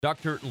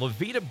Dr.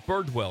 Leveda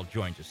Birdwell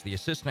joins us, the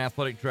Assistant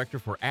Athletic Director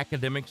for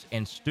Academics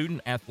and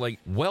Student Athlete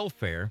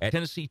Welfare at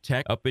Tennessee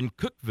Tech up in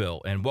Cookeville.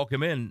 And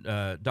welcome in,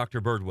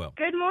 Dr. Birdwell.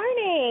 Good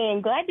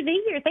morning. Glad to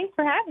be here. Thanks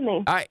for having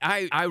me.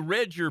 I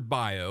read your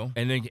bio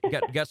and then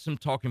got some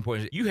talking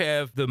points. You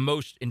have the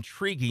most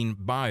intriguing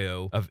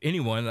bio of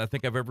anyone I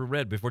think I've ever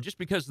read before, just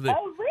because of the.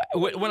 Oh, really?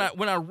 When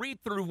I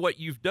read through what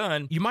you've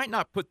done, you might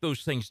not put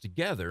those things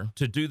together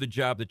to do the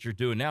job that you're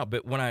doing now.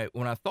 But when I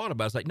thought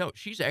about it, I was like, no,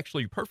 she's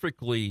actually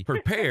perfectly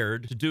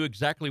prepared to do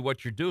exactly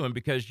what you're doing,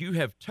 because you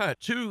have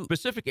touched two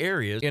specific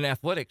areas in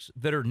athletics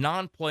that are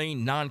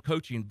non-playing,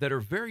 non-coaching, that are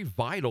very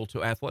vital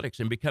to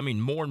athletics and becoming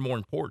more and more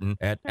important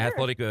at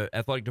athletic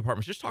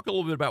departments. Just talk a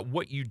little bit about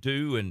what you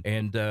do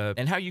and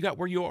how you got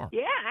where you are.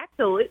 Yeah,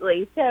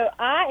 absolutely. So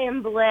I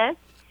am blessed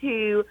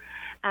to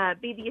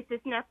be the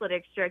Assistant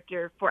Athletics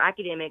Director for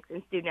Academics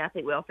and Student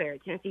Athlete Welfare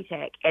at Tennessee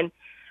Tech. And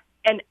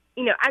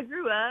you know, I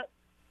grew up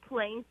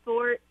playing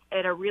sports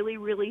at a really,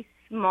 really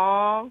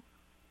small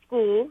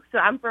school. So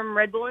I'm from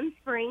Red Bull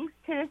Springs,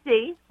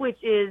 Tennessee,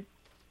 which is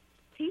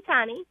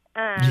teeny-tiny.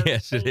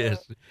 Yes, it is.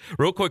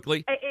 Real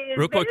quickly,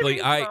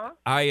 I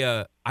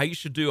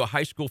used to do a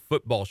high school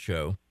football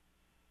show,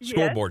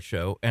 scoreboard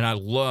show, and I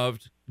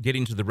loved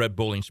getting to the Red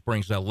Bull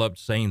Springs. I loved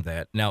saying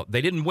that. Now,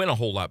 they didn't win a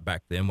whole lot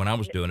back then when I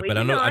was doing it, but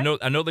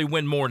I know they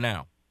win more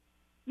now.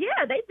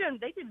 Yeah, they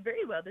did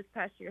very well this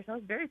past year, so I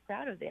was very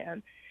proud of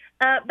them.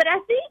 But I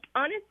think,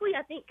 honestly,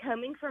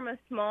 coming from a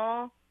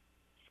small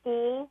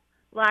school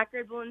like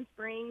Red Bull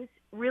Springs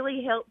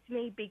really helped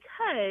me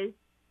because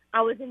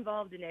I was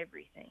involved in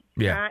everything.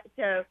 Yeah. Right?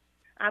 So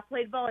I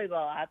played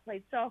volleyball, I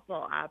played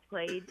softball, I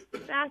played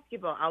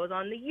basketball, I was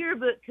on the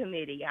yearbook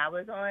committee, I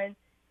was on,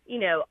 you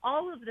know,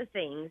 all of the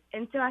things.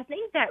 And so I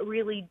think that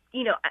really,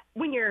 you know,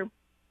 when you're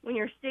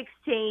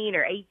 16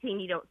 or 18,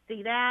 you don't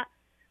see that.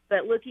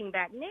 But looking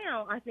back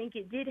now, I think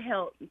it did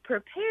help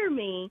prepare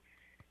me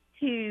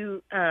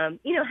to,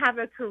 you know, have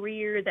a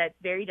career that's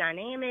very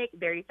dynamic,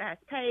 very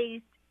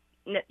fast-paced.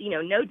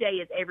 No day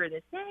is ever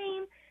the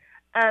same.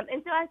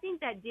 And so I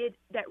think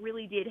that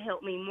really did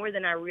help me more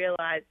than I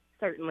realized,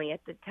 certainly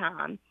at the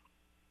time.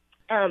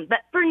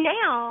 But for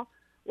now,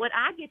 what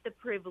I get the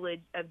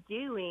privilege of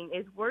doing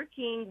is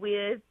working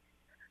with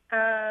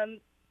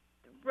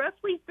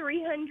roughly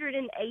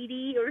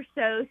 380 or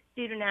so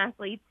student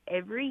athletes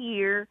every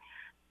year.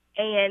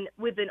 And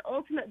with an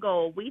ultimate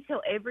goal, we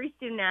tell every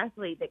student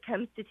athlete that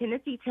comes to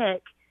Tennessee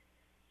Tech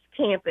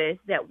campus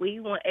that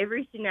we want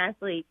every student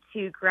athlete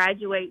to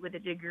graduate with a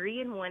degree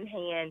in one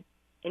hand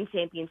and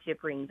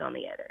championship rings on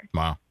the other.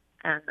 Wow.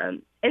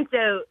 And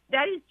so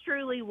that is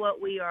truly what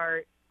we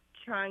are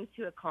trying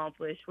to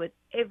accomplish with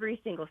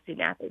every single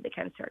student athlete that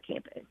comes to our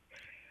campus.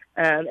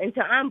 And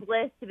so I'm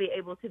blessed to be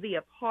able to be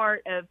a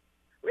part of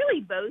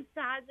really both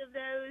sides of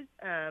those.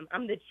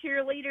 I'm the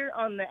cheerleader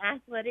on the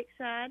athletic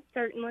side,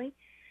 certainly.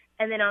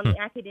 And then on the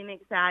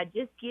academic side,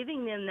 just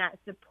giving them that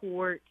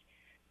support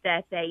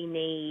that they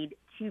need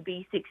to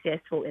be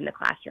successful in the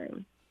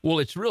classroom. Well,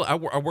 it's really, I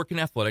work in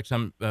athletics.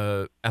 I'm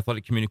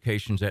athletic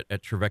communications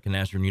at Trevecca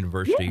Nazarene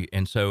University. Yeah.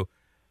 And so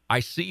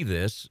I see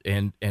this,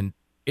 and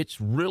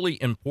it's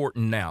really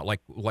important now.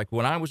 Like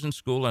when I was in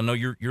school, I know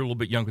you're a little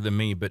bit younger than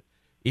me, but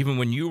even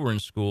when you were in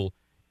school,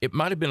 it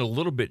might have been a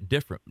little bit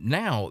different.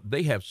 Now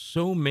they have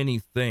so many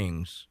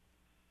things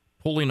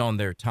pulling on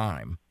their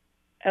time.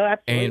 Oh,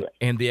 absolutely.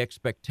 And the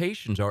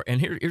expectations are,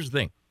 and here's the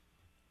thing.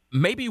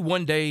 Maybe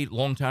one day,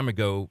 long time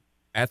ago,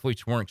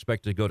 athletes weren't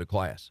expected to go to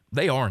class.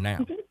 They are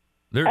now.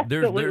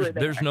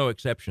 There's no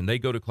exception. They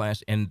go to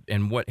class,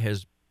 and what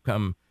has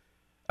come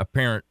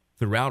apparent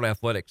throughout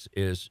athletics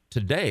is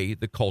today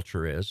the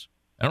culture is,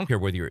 I don't care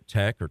whether you're at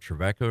Tech or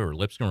Trevecca or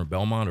Lipscomb or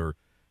Belmont or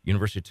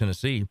University of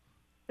Tennessee,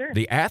 sure.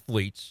 The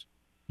athletes,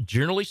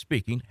 generally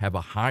speaking, have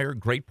a higher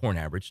grade point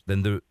average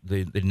than the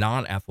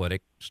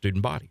non-athletic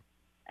student body.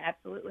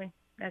 Absolutely.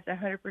 That's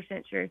 100%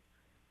 true.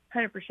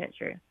 100%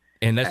 true.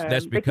 And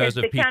that's because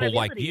of people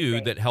like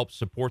you that help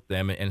support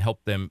them and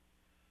help them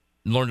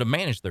learn to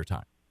manage their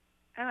time.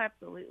 Oh,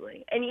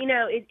 absolutely. And, you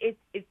know,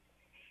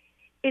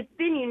 it's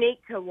been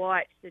unique to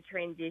watch the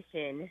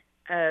transition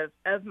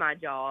of my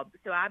job.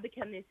 So I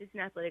became the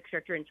Assistant Athletic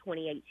Director in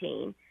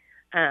 2018.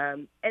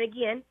 And,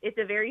 again, it's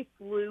a very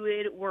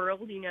fluid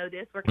world. You know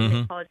this, working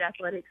in college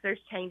athletics,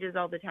 there's changes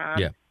all the time.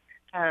 Yeah.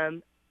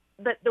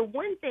 But the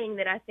one thing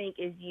that I think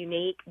is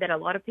unique that a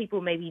lot of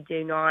people maybe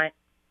do not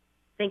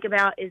think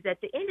about is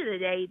at the end of the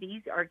day,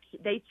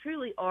 they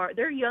truly are,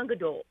 they're young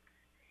adults.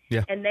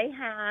 Yeah. And they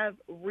have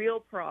real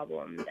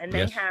problems, and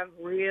they have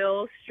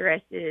real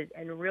stresses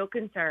and real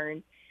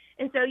concerns.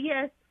 And so,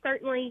 yes,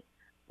 certainly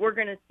we're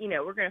going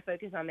to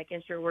focus on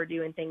making sure we're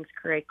doing things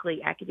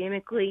correctly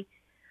academically.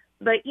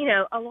 But, you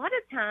know, a lot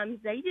of times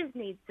they just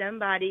need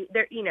somebody.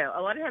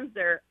 A lot of times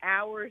they're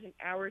hours and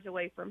hours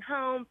away from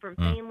home, from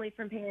family,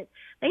 from parents.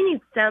 They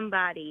need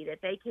somebody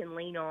that they can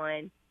lean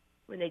on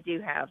when they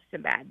do have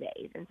some bad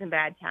days and some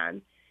bad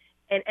times.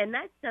 And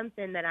that's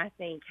something that I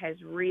think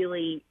has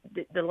really,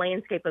 the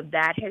landscape of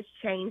that has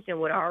changed and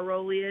what our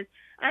role is.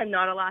 I'm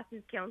not a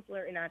licensed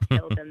counselor, and I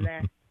tell them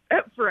that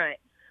up front.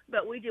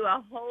 but we do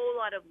a whole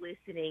lot of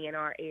listening in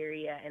our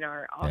area, in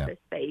our Yeah. office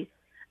space,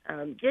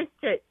 just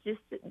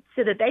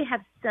so that they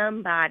have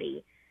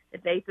somebody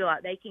that they feel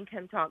like they can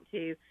come talk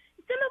to.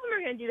 Some of them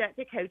are going to do that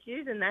to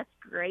coaches, and that's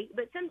great.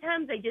 But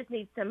sometimes they just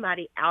need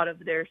somebody out of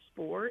their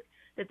sport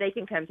that they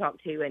can come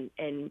talk to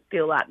and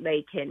feel like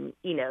they can,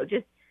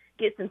 just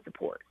get some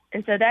support.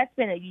 And so that's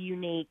been a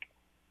unique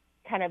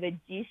kind of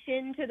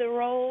addition to the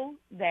role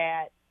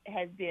that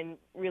has been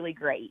really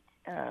great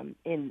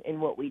in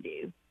what we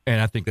do.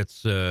 And I think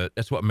that's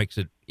what makes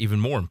it even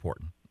more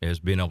important, is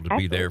being able to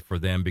be there for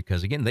them,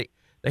 because again,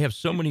 they have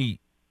so many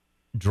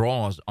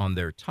draws on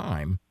their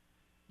time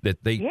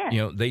that they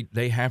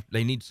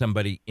they need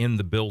somebody in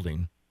the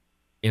building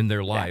in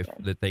their life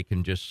that they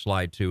can just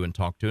slide to and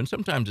talk to. And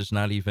sometimes it's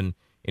not even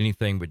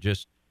anything but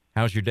just,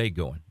 how's your day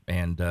going?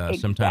 And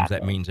sometimes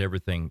that means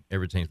everything's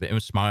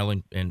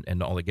smiling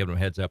and all, they give them a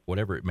heads up,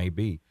 whatever it may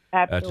be,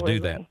 to do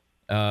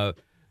that.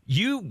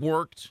 You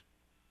worked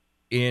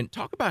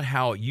talk about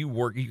how you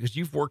work, because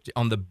you've worked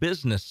on the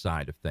business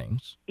side of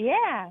things.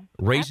 Yeah.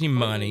 Raising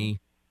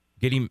money,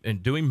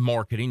 doing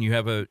marketing. You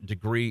have a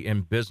degree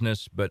in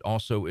business, but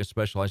also is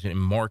specializing in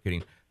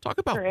marketing. Talk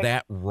about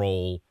that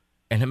role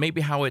and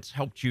maybe how it's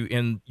helped you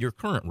in your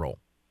current role.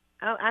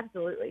 Oh,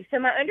 absolutely. So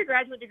my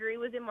undergraduate degree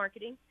was in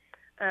marketing,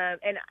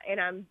 and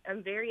I'm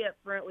very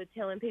upfront with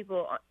telling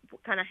people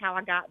kind of how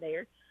I got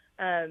there.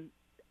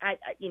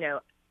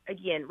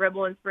 Again,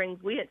 Rebel and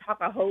Springs, we didn't talk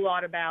a whole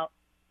lot about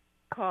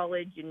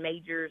college and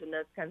majors and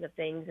those kinds of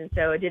things, and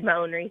so I did my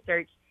own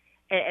research,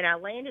 and I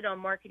landed on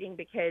marketing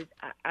because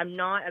I'm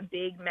not a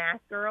big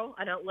math girl.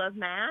 I don't love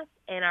math,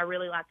 and I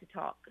really like to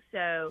talk.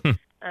 So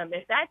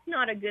if that's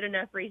not a good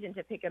enough reason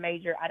to pick a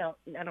major, I don't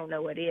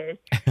know what is.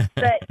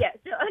 But yeah,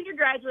 so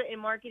undergraduate in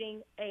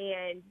marketing,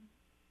 and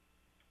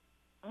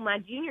my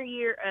junior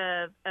year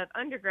of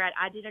undergrad,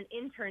 I did an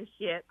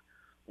internship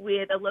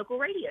with a local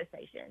radio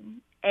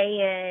station.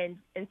 And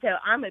so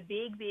I'm a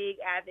big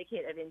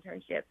advocate of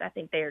internships. I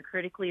think they are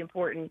critically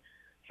important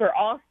for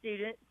all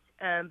students.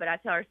 But I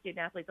tell our student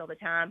athletes all the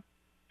time,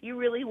 you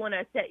really want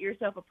to set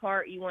yourself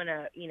apart. You want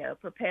to,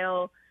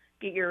 propel,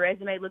 get your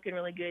resume looking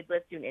really good.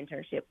 Let's do an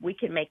internship. We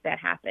can make that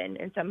happen.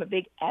 And so I'm a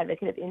big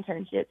advocate of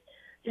internships.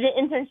 Did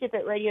an internship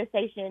at radio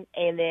station,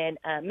 and then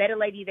met a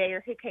lady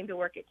there who came to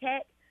work at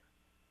Tech.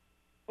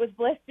 Was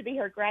blessed to be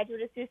her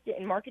graduate assistant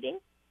in marketing.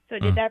 So I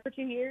did that for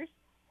 2 years.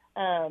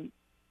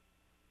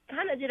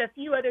 Kind of did a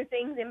few other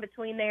things in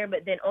between there,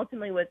 but then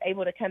ultimately was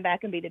able to come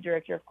back and be the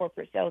director of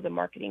corporate sales and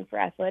marketing for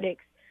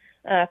athletics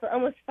for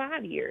almost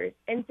 5 years.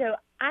 And so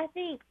I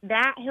think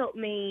that helped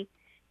me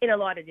in a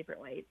lot of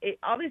different ways. It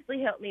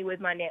obviously helped me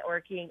with my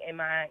networking and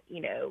my,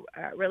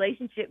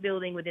 relationship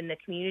building within the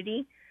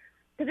community.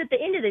 Because at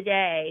the end of the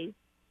day,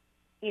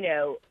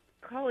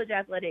 college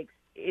athletics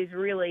is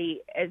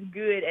really as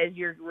good as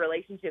your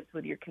relationships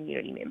with your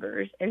community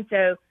members. And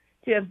so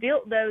to have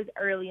built those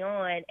early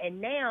on, and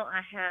now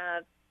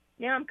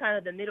I'm kind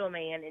of the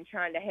middleman in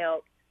trying to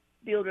help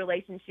build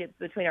relationships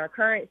between our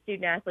current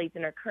student athletes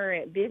and our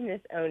current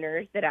business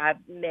owners that I've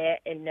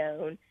met and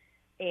known,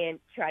 and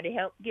try to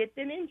help get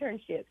them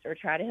internships or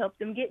try to help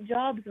them get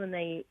jobs when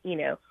they,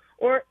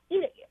 we're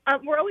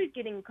always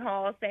getting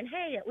calls saying,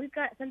 hey, we've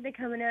got something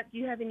coming up. Do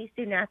you have any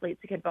student athletes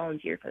that could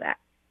volunteer for that?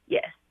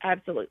 Yes,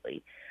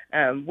 absolutely.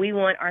 We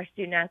want our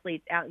student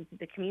athletes out into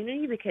the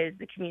community because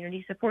the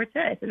community supports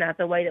us, and that's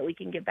a way that we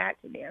can give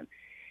back to them.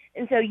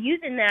 And so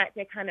using that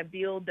to kind of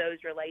build those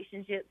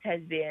relationships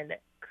has been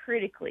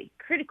critically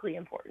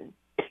important.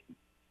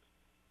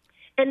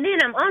 And then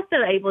I'm also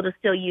able to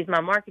still use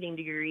my marketing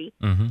degree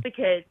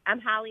because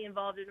I'm highly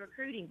involved in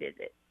recruiting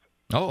visits.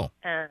 Oh.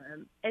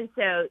 And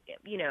so,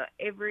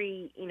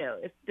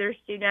 if there's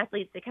student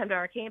athletes that come to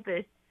our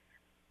campus,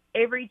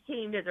 every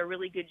team does a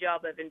really good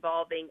job of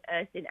involving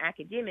us in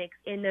academics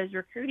in those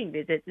recruiting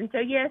visits. And so,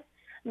 yes,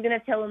 I'm going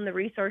to tell them the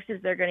resources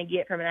they're going to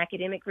get from an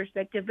academic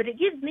perspective, but it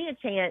gives me a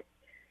chance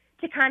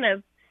to kind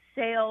of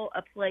sell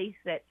a place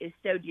that is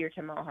so dear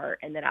to my heart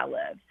and that I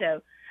love.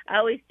 So I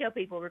always tell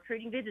people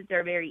recruiting visits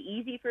are very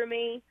easy for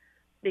me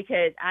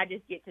because I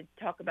just get to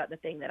talk about the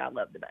thing that I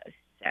love the most.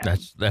 So.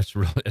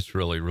 That's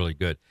really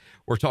good.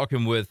 We're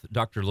talking with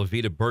Dr.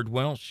 Leveda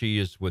Birdwell. She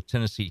is with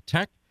Tennessee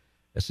Tech,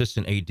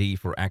 Assistant AD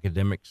for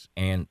Academics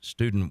and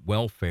Student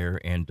Welfare,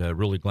 and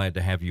really glad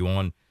to have you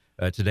on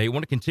today. I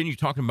want to continue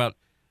talking about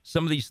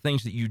some of these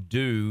things that you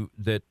do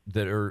that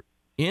are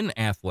in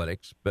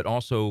athletics, but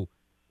also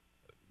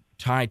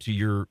tied to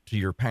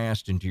your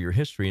past and to your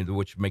history, and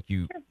which make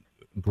you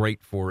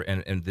great for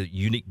and the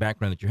unique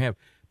background that you have.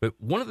 But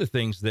one of the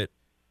things that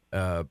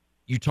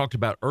you talked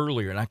about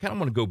earlier, and I kind of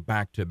want to go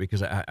back to it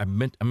because I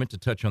meant to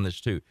touch on this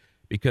too,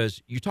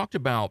 because you talked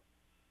about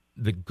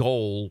the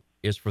goal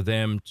is for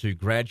them to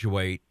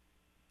graduate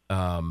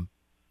at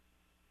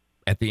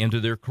the end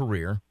of their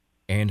career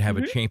and have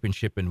a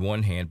championship in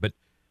one hand, but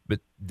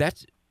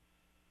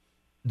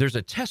there's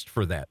a test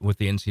for that with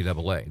the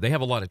NCAA. They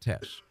have a lot of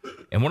tests,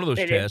 and one of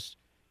those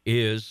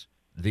is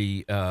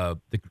the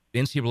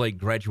NCAA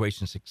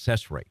graduation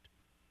success rate.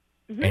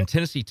 And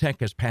Tennessee Tech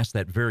has passed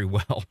that very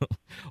well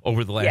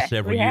over the last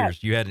several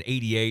years. You had an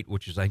 88,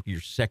 which is, I think,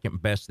 your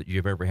second best that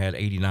you've ever had,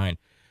 89.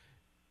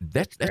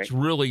 That's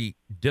really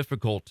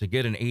difficult to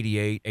get an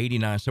 88,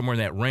 89, somewhere in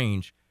that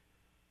range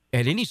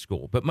at any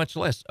school, but much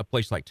less a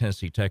place like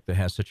Tennessee Tech that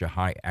has such a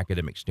high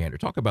academic standard.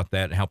 Talk about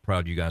that and how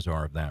proud you guys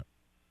are of that.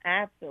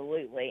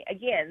 Absolutely.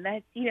 Again,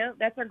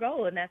 that's our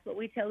goal, and that's what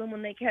we tell them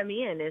when they come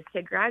in, is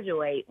to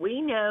graduate.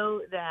 We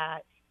know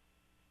that.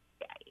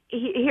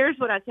 Here's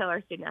what I tell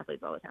our student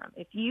athletes all the time.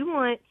 If you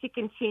want to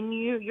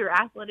continue your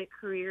athletic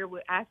career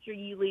after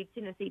you leave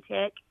Tennessee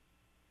Tech,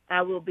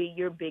 I will be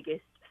your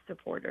biggest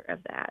supporter of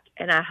that.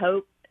 And I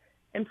hope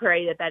and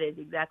pray that that is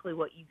exactly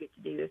what you get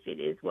to do if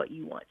it is what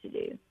you want to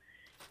do.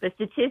 The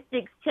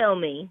statistics tell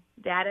me,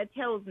 data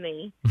tells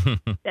me,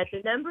 that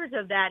the numbers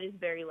of that is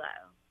very low.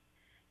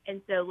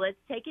 And so let's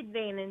take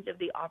advantage of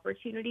the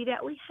opportunity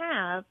that we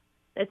have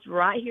that's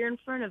right here in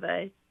front of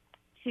us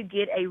to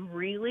get a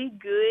really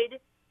good,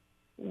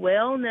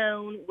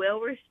 well-known,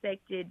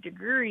 well-respected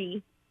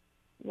degree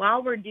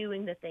while we're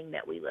doing the thing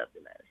that we love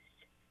the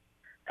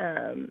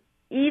most.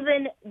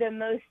 Even the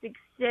most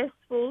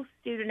successful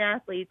student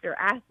athletes or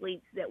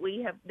athletes that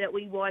we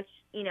watch,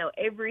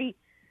 every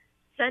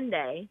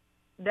Sunday,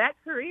 that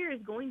career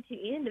is going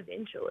to end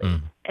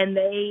eventually. And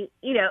they,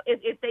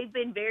 if they've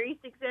been very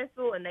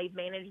successful and they've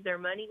managed their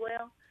money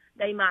well,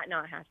 they might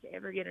not have to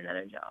ever get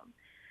another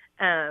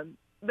job.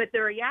 But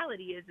the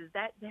reality is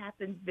that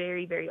happens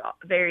very, very,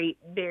 very,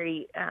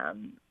 very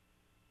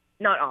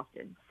not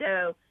often.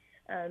 So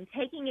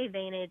taking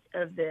advantage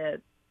of the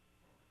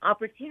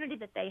opportunity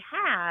that they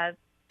have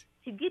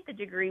to get the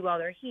degree while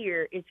they're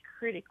here is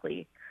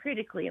critically,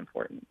 critically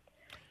important.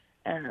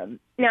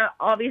 Now,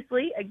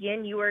 obviously,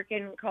 again, you work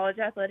in college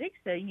athletics,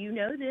 so you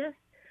know this,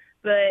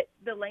 but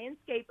the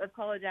landscape of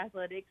college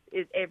athletics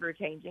is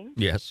ever-changing.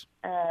 Yes.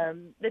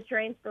 The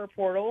transfer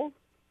portal,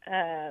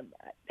 I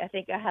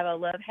think I have a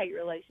love-hate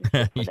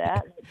relationship with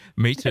that.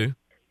 Me too.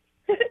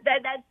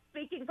 That's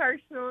speaking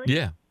personally.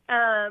 Yeah.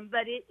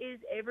 But it is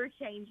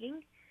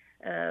ever-changing.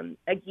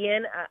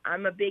 Again,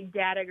 I'm a big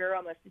data girl.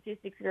 I'm a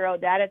statistics girl.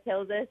 Data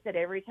tells us that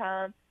every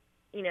time,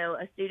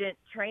 a student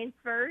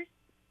transfers,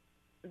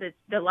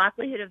 the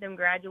likelihood of them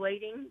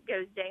graduating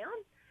goes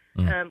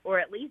down, or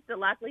at least the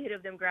likelihood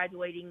of them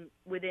graduating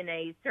within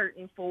a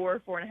certain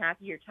 4.5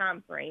 year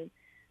time frame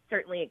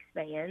certainly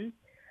expands.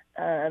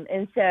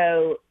 And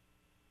so,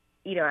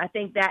 I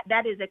think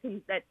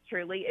that's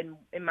truly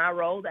in my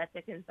role, that's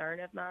a concern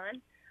of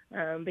mine,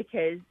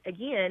 because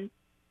again,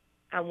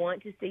 I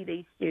want to see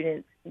these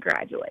students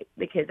graduate,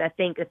 because I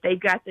think if they've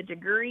got the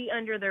degree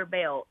under their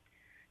belt,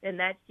 then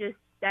that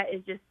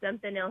is just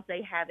something else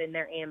they have in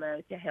their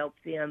ammo to help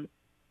them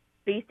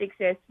be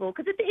successful.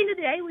 Because at the end of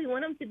the day, we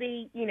want them to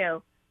be,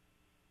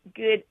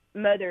 good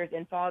mothers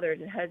and fathers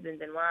and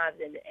husbands and wives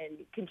and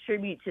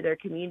contribute to their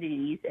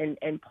communities.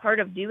 And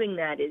part of doing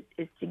that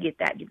is to get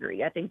that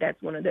degree. I think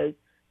that's one of those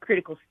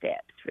critical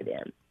steps for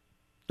them.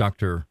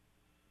 Dr.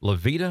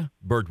 Leveda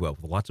Birdwell,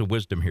 with lots of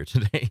wisdom here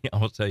today.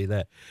 I'll tell you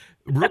that.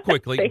 Real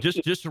quickly,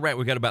 just to wrap,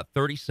 we got about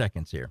 30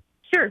 seconds here.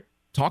 Sure.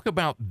 Talk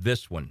about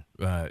this one.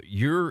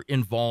 You're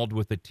involved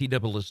with the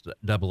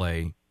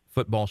TSSAA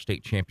Football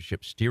State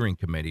Championship Steering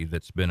Committee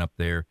that's been up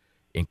there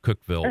in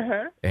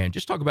Cookeville. And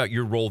just talk about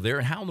your role there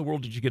and how in the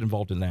world did you get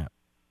involved in that?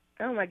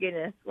 Oh, my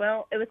goodness.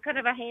 Well, it was kind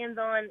of a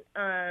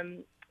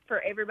hands-on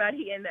for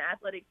everybody in the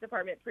athletics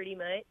department pretty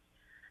much.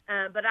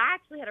 But I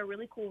actually had a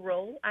really cool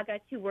role. I got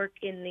to work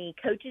in the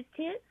coaches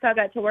tent. So I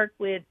got to work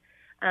with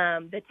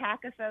the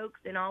TACA folks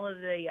and all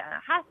of the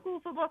high school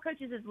football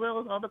coaches, as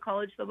well as all the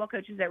college football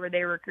coaches that were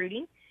there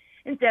recruiting.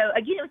 And so,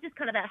 again, it was just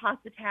kind of that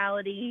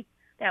hospitality,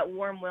 that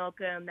warm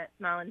welcome, that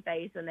smiling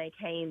face when they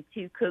came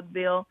to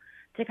Cookeville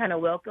to kind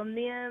of welcome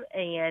them.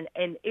 And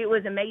it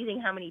was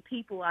amazing how many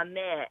people I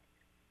met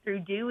through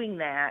doing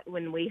that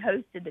when we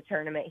hosted the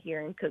tournament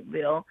here in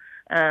Cookeville.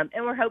 And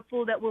we're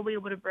hopeful that we'll be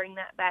able to bring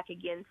that back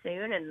again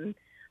soon. And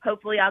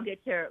hopefully I'll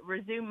get to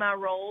resume my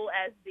role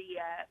as the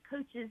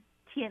coach's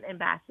tent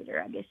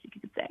ambassador, I guess you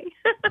could say.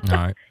 All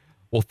right.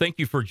 Well, thank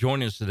you for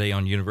joining us today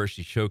on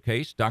University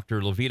Showcase.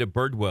 Dr. Leveda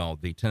Birdwell,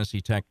 the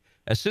Tennessee Tech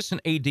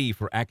Assistant AD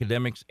for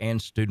Academics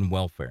and Student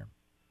Welfare.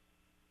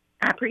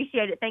 I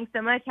appreciate it. Thanks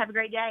so much. Have a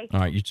great day. All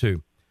right, you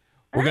too.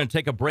 We're going to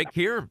take a break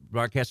here,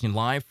 broadcasting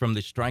live from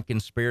the Strike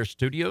and Spare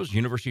Studios,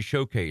 University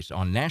Showcase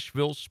on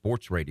Nashville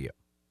Sports Radio.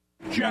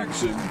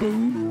 Jackson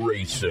Boone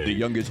Racing, the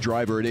youngest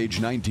driver at age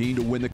 19 to win the